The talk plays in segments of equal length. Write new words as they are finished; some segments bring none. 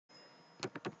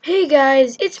Hey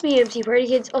guys, it's me, MC Party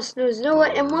Kids, also known as Noah,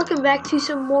 and welcome back to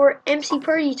some more MC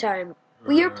Party Time.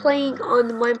 We are playing on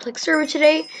the Mineplex server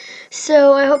today,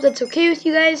 so I hope that's okay with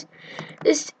you guys.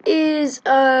 This is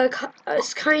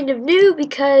kind of new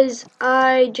because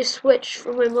I just switched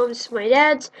from my mom's to my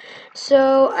dad's,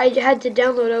 so I had to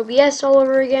download OBS all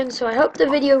over again, so I hope the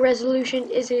video resolution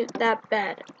isn't that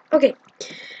bad. Okay,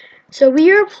 so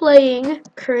we are playing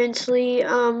currently,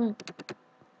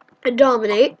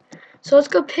 Dominate. So let's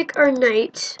go pick our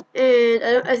knight, and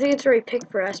I think it's already picked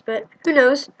for us, but who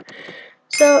knows?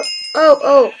 So,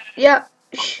 yeah,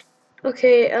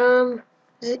 okay,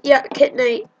 yeah, kit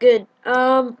knight, good.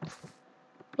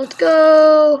 Let's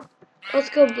go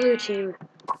blue team.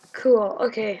 Cool,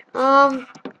 okay,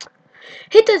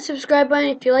 hit that subscribe button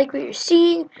if you like what you're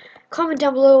seeing. Comment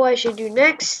down below what I should do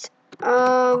next.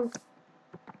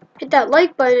 Hit that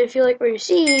like button if you like what you're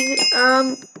seeing.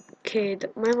 Okay,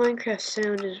 my Minecraft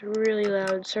sound is really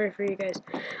loud. Sorry for you guys.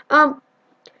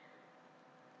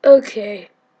 Okay.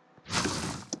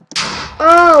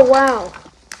 Oh, wow.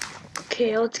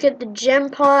 Okay, let's get the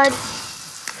gem pod.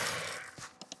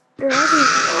 You're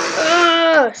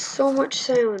having so much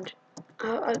sound.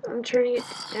 I'm turning it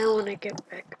down when I get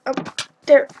back up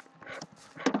there.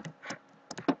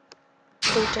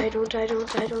 Don't die, don't die,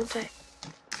 don't die, don't die.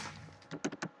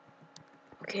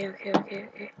 Okay.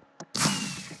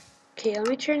 Okay, let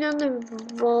me turn down the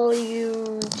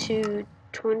volume to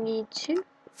 22.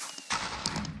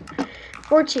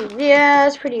 14. Yeah,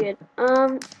 that's pretty good.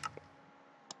 I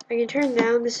can turn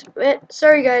down this bit.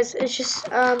 Sorry guys, it's just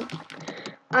my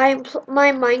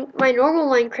normal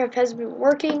Minecraft has been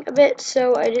working a bit,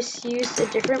 so I just used a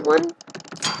different one.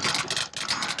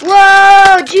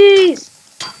 Whoa, jeez!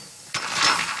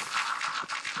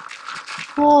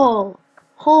 Whoa,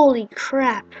 holy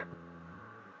crap!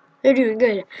 They're doing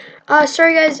good.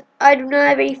 Sorry guys, I do not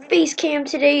have a face cam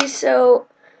today, so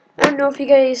I don't know if you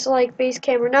guys like face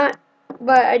cam or not,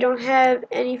 but I don't have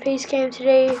any face cam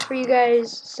today for you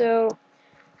guys, so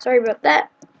sorry about that.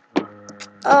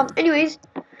 Anyways,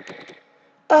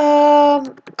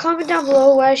 comment down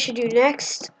below what I should do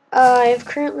next. I've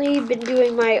currently been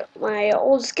doing my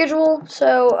old schedule,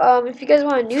 so if you guys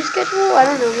want a new schedule, I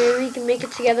don't know, maybe we can make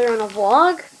it together on a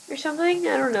vlog or something.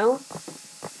 I don't know.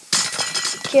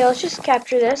 Okay, let's just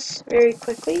capture this very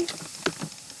quickly.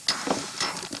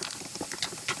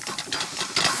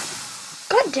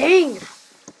 God dang!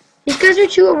 These guys are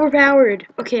too overpowered.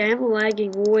 Okay, I am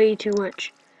lagging way too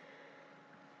much.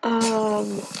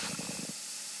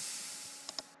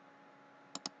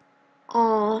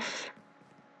 Off.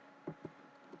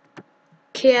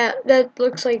 Okay, yeah, that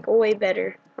looks like way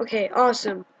better. Okay,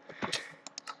 awesome.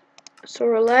 So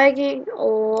we're lagging a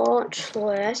lot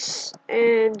less,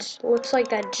 and looks like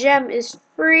that gem is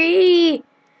free.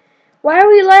 Why are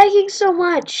we lagging so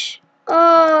much?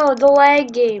 Oh, the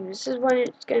lag game. This is what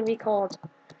it's gonna be called.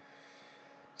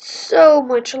 So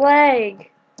much lag.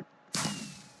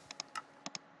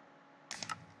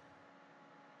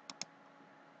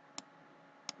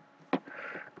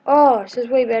 Oh, this is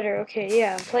way better. Okay,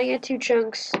 yeah, I'm playing at 2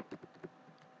 chunks.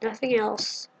 Nothing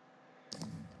else.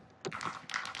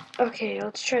 Okay,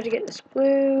 let's try to get this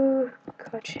blue.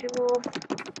 Cut him off.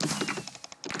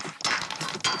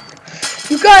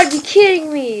 You gotta be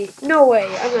kidding me! No way,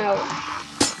 I'm out.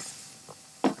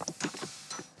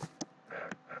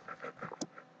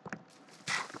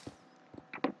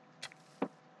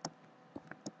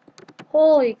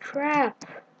 Holy crap.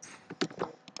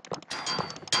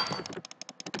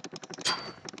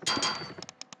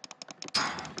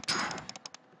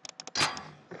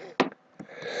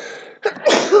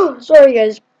 Sorry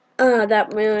guys,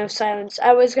 that moment of silence.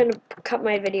 I was gonna cut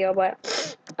my video, but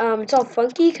it's all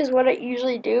funky because what I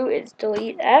usually do is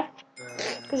delete F,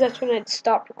 because that's when I'd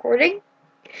stop recording.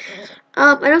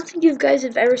 I don't think you guys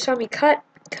have ever saw me cut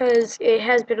because it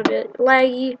has been a bit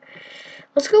laggy.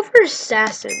 Let's go for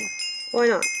Assassin. Why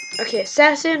not? Okay,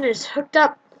 Assassin is hooked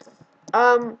up.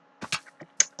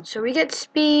 So we get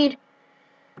speed.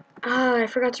 I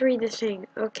forgot to read this thing.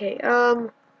 Okay,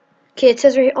 okay, it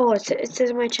says right here. Oh, it says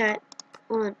in my chat.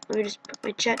 Hold on, let me just put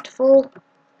my chat to full.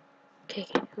 Okay,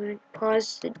 I'm gonna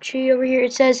pause the tree over here.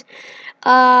 It says,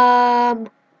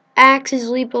 axe is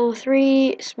leap level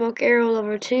 3, smoke arrow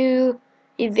level 2,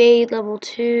 evade level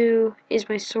 2 is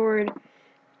my sword.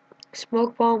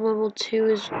 Smoke bomb level 2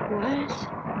 is what?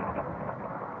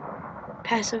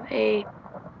 Passive A.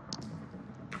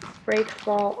 Break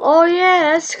fall. Oh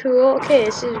yeah, that's cool. Okay,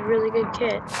 this is a really good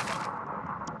kit.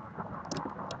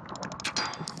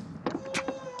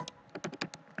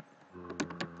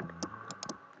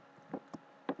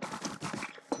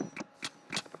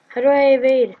 How do I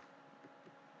evade?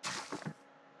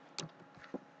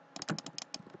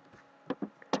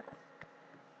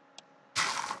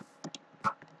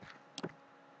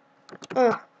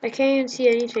 Oh, I can't even see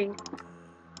anything.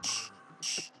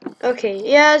 Okay,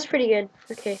 yeah, that's pretty good.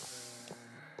 Okay.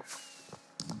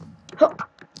 Huh.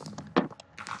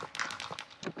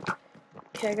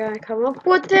 Okay, I gotta come up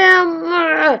with them.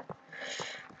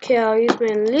 Okay, I'll use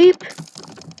my leap.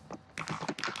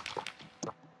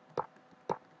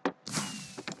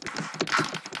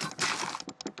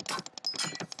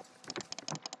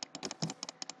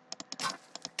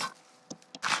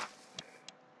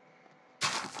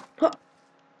 Huh.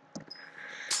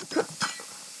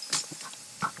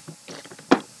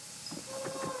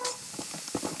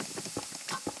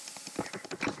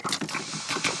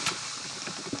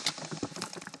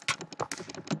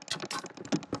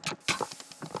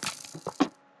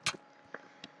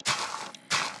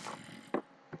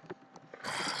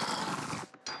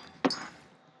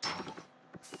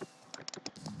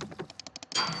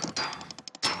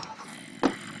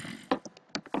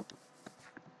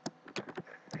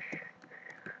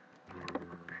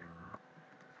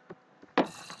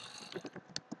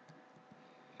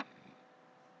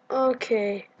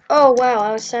 Okay. Oh wow,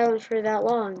 I was silent for that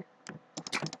long.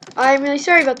 I'm really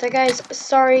sorry about that, guys.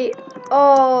 Sorry.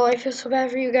 Oh, I feel so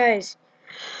bad for you guys.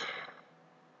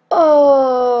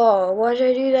 Oh, why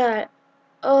did I do that?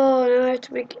 Oh, now I have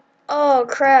to make it. Oh,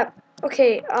 crap.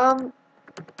 Okay,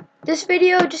 this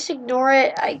video, just ignore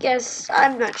it, I guess.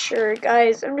 I'm not sure,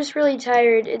 guys. I'm just really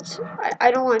tired.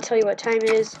 I don't want to tell you what time it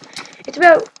is. It's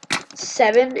about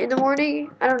 7 in the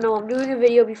morning. I don't know. I'm doing a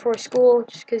video before school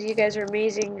just because you guys are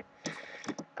amazing.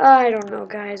 I don't know,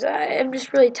 guys. I'm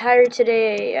just really tired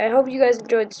today. I hope you guys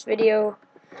enjoyed this video.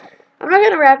 I'm not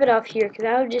going to wrap it up here because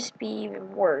that would just be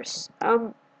even worse. I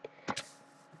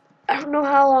don't know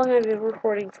how long I've been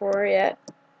recording for yet.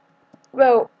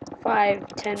 About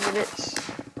 5-10 minutes.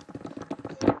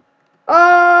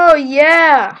 Oh,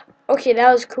 yeah! Okay,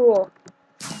 that was cool.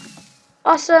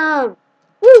 Awesome!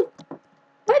 Woo!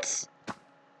 What?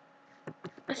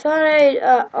 I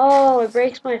thought oh, it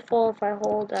breaks my fall if I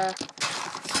hold,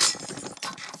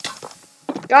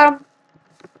 got him!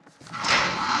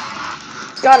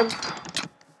 Got him!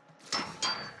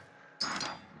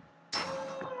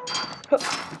 Huh.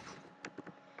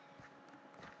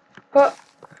 Huh.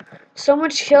 So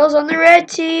much kills on the red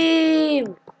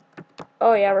team!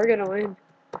 Oh, yeah, we're gonna win.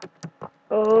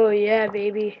 Oh, yeah,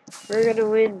 baby. We're gonna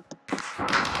win.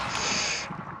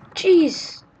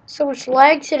 Jeez, so much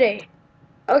lag today.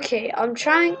 Okay, I'll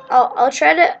try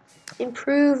to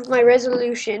improve my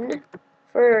resolution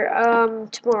for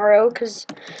tomorrow, cause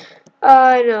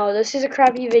no, this is a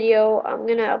crappy video. I'm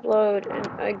gonna upload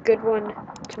a good one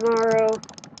tomorrow.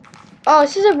 Oh,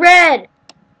 this is a red.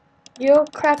 Yo,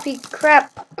 crappy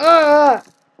crap. Ugh.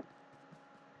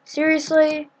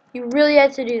 Seriously, you really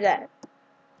had to do that.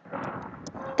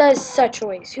 That is such a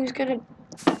waste. Who's gonna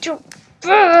jump?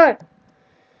 Ugh.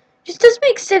 Just doesn't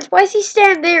make sense. Why is he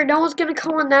standing there? No one's gonna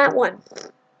come on that one.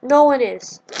 No one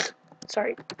is.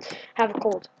 Sorry. Have a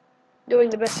cold.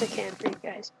 Doing the best I can for you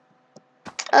guys.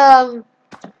 I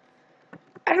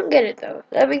don't get it though.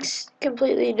 That makes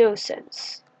completely no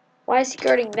sense. Why is he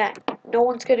guarding that? No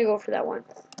one's gonna go for that one.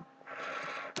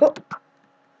 Oh,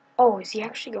 oh, is he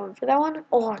actually going for that one?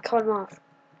 Oh, I cut him off.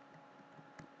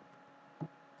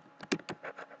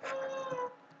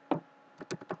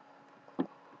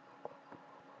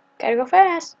 Gotta go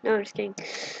fast. No, I'm just kidding.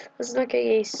 Let's not get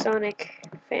a Sonic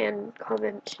fan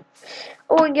comment.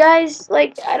 Oh, and guys,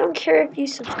 like, I don't care if you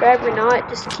subscribe or not.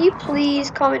 Just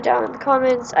please comment down in the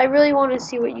comments. I really want to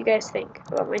see what you guys think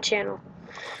about my channel.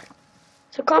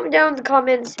 So comment down in the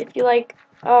comments if you like,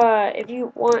 if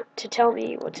you want to tell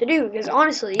me what to do. Because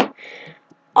honestly,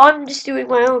 I'm just doing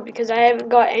my own because I haven't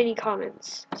got any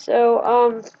comments.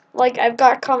 So, like, I've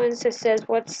got comments that says,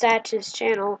 what's Zacks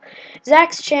channel?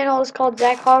 Zacks channel is called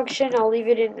Zacks Auction. I'll leave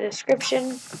it in the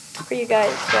description for you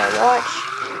guys to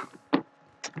watch.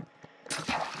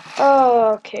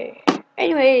 Okay.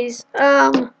 Anyways,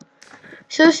 so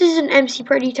this is an MC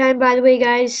Party Time, by the way,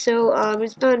 guys. So,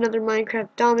 it's not another Minecraft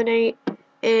Dominate,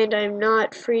 and I'm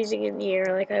not freezing in the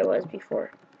air like I was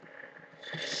before.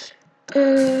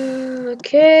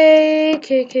 Okay.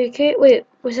 Wait,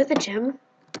 was that the gem?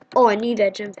 Oh, I need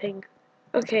that gem thing.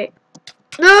 Okay.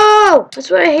 No! That's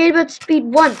what I hate about speed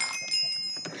 1.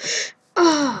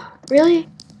 Oh, really?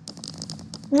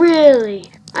 Really?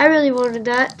 I really wanted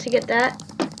that, to get that.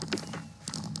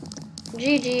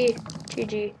 GG.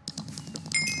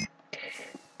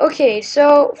 Okay,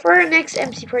 so for our next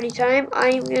MC Party Time,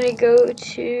 I'm gonna go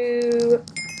to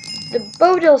the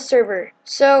Bodil server.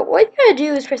 So what you gotta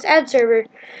do is press add server.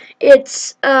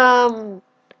 It's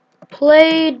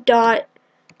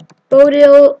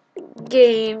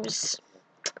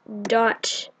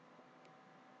play.bodilgames.com.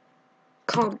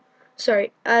 .com.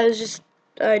 Sorry, I was just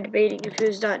debating if it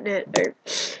was .net or.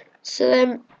 So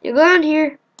then you go on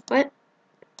here. What?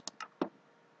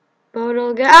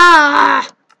 Modal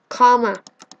comma.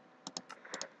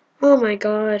 Oh my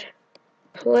god.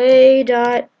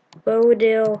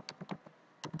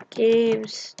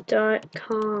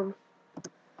 Play.bodilgames.com.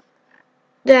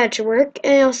 That should work.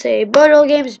 And it'll say Bodil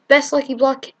Games Best Lucky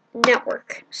Block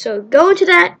Network. So go into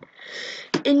that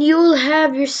and you'll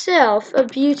have yourself a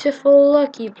beautiful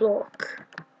lucky block.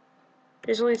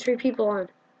 There's only 3 people on.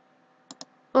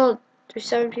 Oh, there's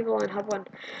 7 people on hub 1.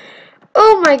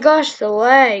 Oh my gosh, the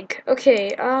lag.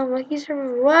 Okay, lucky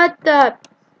server. What the?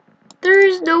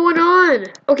 There's no one on.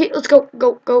 Okay, let's go.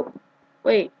 Go.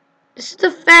 Wait. This is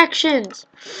the factions.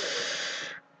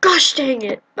 Gosh dang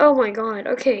it. Oh my god.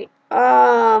 Okay.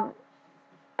 I'm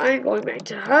going back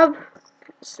to hub.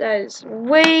 That is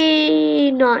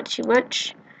way not too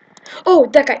much. Oh,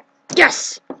 that guy.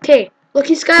 Yes. Okay.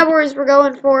 Lucky Skywars we're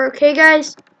going for. Okay,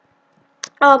 guys.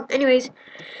 Anyways.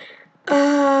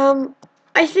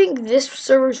 I think this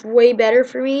server's way better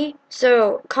for me.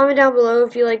 So, comment down below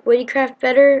if you like Woodycraft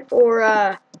better, or,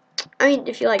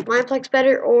 if you like Mineplex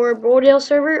better, or Bodil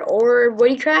server, or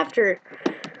Woodycraft, or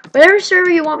whatever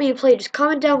server you want me to play. Just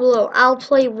comment down below. I'll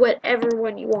play whatever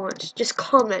one you want. Just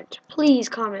comment. Please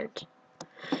comment.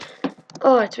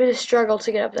 Oh, it's been a struggle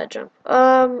to get up that jump.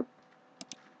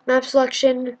 Map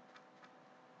selection.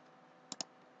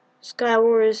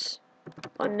 Skywars.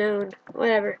 Unknown.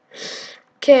 Whatever.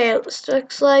 Okay,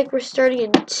 looks like we're starting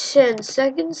in 10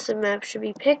 seconds. The map should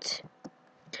be picked.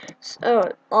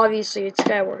 Oh, obviously it's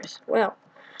Skywars. Well.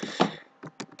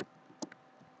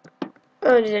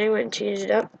 Oh, did anyone change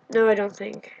it up? No, I don't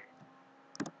think.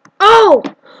 Oh!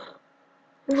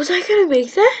 Was I gonna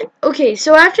make that? Okay,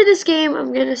 so after this game,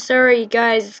 sorry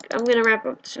guys, I'm gonna wrap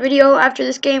up this video after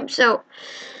this game, so.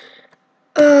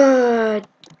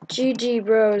 GG,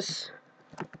 bros.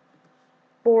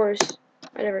 Boars.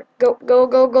 Whatever. Go.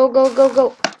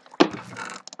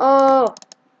 Oh,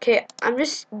 okay. I'm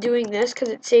just doing this because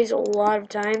it saves a lot of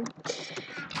time.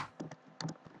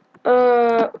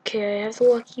 Okay. I have the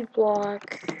lucky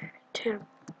block. 10.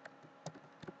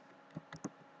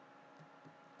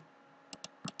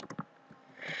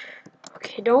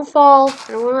 Okay, don't fall. I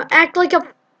don't want to act like a.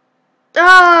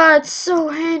 It's so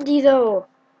handy though.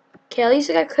 Okay, at least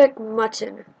I got cooked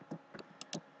mutton.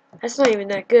 That's not even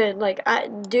that good. Like,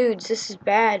 dudes, this is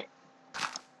bad.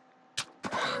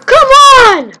 Come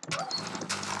on!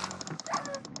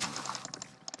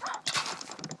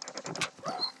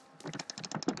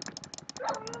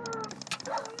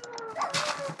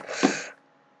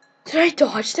 Did I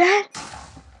dodge that?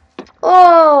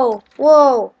 Oh,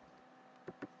 whoa.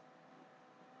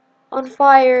 On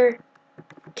fire.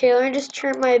 Okay, let me just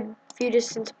turn my view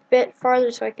distance a bit farther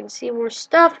so I can see more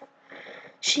stuff.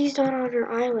 She's not on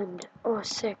her island. Oh,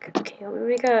 sick. Okay, let me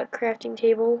make a crafting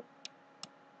table.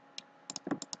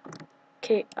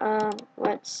 Okay,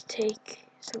 let's take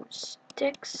some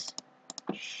sticks.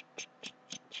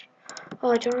 Oh,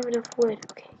 I don't have enough wood.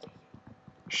 Okay.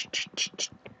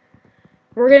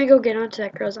 We're gonna go get onto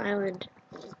that girl's island.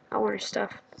 I want her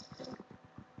stuff.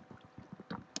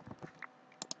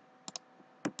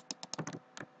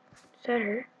 Is that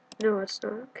her? No, it's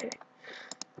not. Okay.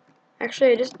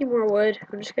 Actually, I just need more wood.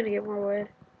 I'm just gonna get more wood.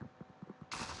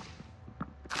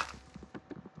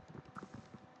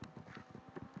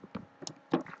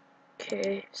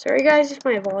 Okay. Sorry guys if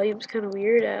my volume's kind of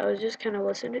weird. I was just kind of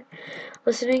listening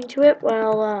to it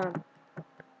while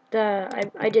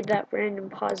I did that random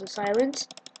pause of silence.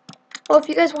 Oh, if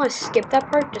you guys want to skip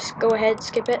that part, just go ahead,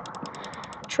 skip it.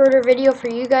 Shorter video for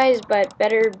you guys, but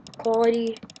better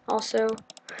quality also.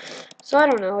 So I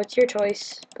don't know, it's your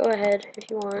choice. Go ahead if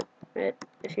you want it.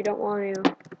 If you don't want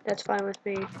to, that's fine with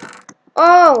me.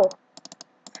 Oh!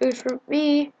 Food for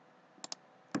me.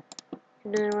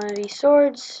 Another one of these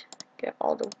swords. Get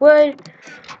all the wood.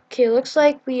 Okay, looks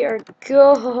like we are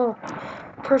go.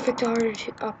 Perfect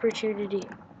opportunity.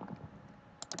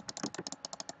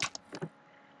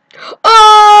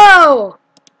 Oh!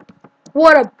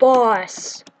 What a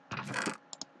boss!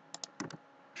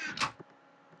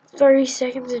 30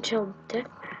 seconds until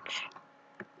deathmatch.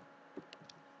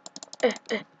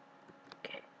 Okay.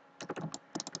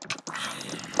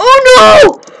 Oh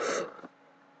no!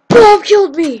 Bob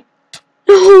killed me!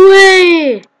 No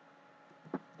way!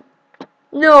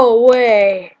 No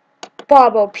way!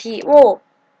 Bobo Pete.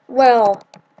 Well,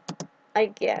 I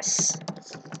guess.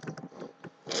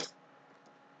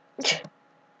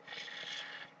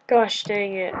 Gosh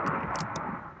dang it.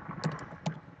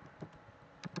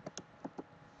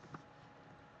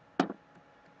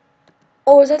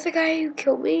 Oh, is that the guy who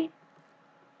killed me?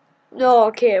 No,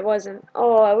 okay, it wasn't.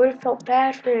 Oh, I would have felt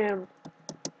bad for him.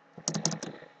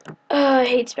 I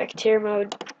hate spectator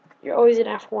mode. You're always in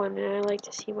F1, and I like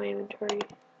to see my inventory.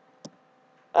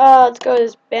 Let's go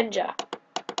as Benja.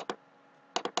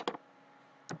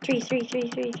 3.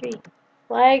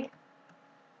 Flag.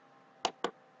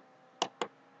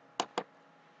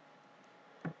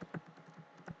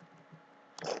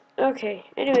 Okay,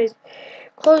 anyways.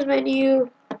 Close menu.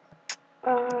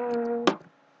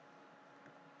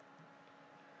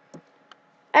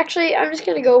 Actually, I'm just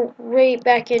gonna go right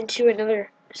back into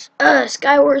another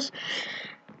Sky Wars.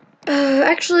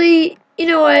 Actually, you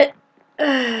know what?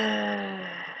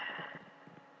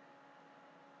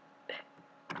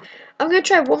 I'm gonna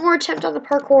try one more attempt on the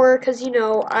parkour because you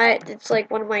know it's like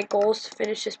one of my goals to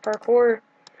finish this parkour.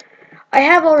 I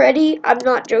have already. I'm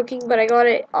not joking, but I got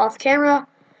it off camera.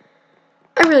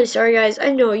 I'm really sorry, guys.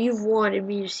 I know you've wanted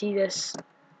me to see this.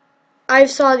 I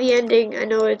saw the ending. I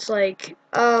know it's like,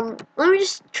 let me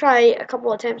just try a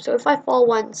couple attempts. So if I fall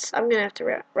once, I'm gonna have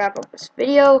to wrap up this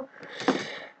video.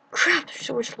 Crap, there's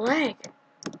so much lag.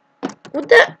 What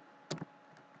the?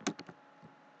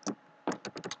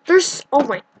 Oh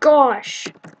my gosh.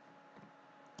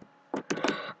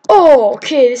 Oh,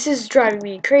 okay, this is driving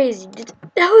me crazy.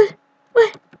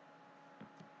 What?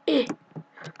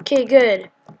 Okay, good.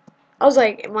 I was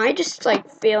like, am I just like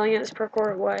failing at this parkour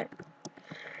or what?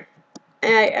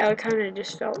 And I kind of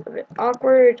just felt a bit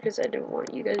awkward because I didn't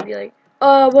want you guys to be like,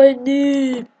 oh, my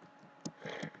knee.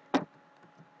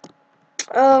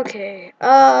 Okay.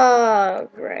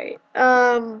 Right.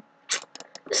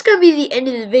 This is gonna be the end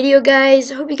of the video,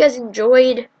 guys. I hope you guys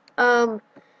enjoyed.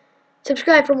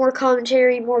 Subscribe for more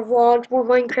commentary, more vlogs, more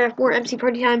Minecraft, more MC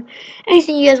Party Time,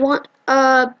 anything you guys want.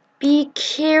 Be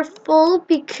careful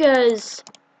because,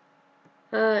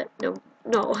 no,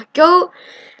 go.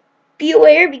 Be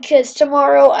aware because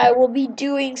tomorrow I will be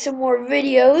doing some more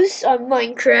videos on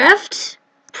Minecraft.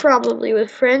 Probably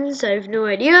with friends, I have no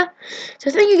idea.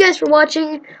 So thank you guys for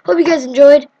watching. Hope you guys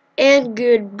enjoyed, and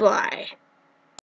goodbye.